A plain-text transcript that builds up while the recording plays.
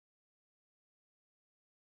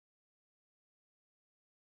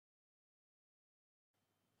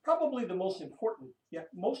Probably the most important, yet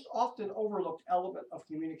most often overlooked element of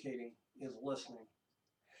communicating is listening.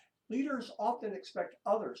 Leaders often expect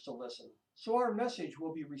others to listen, so our message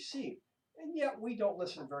will be received, and yet we don't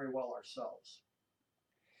listen very well ourselves.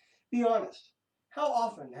 Be honest. How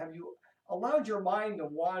often have you allowed your mind to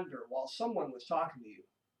wander while someone was talking to you?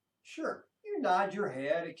 Sure, you nod your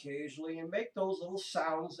head occasionally and make those little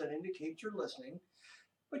sounds that indicate you're listening,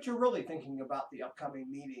 but you're really thinking about the upcoming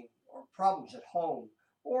meeting or problems at home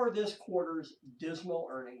or this quarter's dismal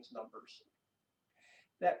earnings numbers.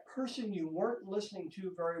 That person you weren't listening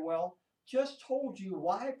to very well just told you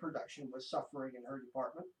why production was suffering in her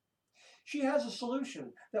department. She has a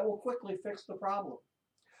solution that will quickly fix the problem.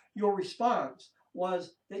 Your response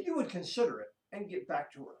was that you would consider it and get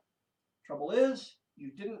back to her. Trouble is,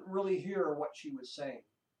 you didn't really hear what she was saying.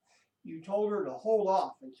 You told her to hold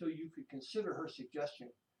off until you could consider her suggestion,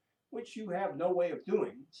 which you have no way of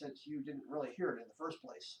doing since you didn't really hear it in the first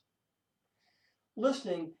place.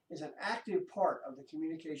 Listening is an active part of the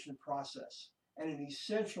communication process and an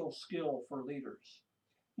essential skill for leaders.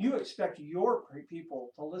 You expect your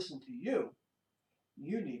people to listen to you,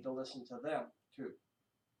 you need to listen to them too.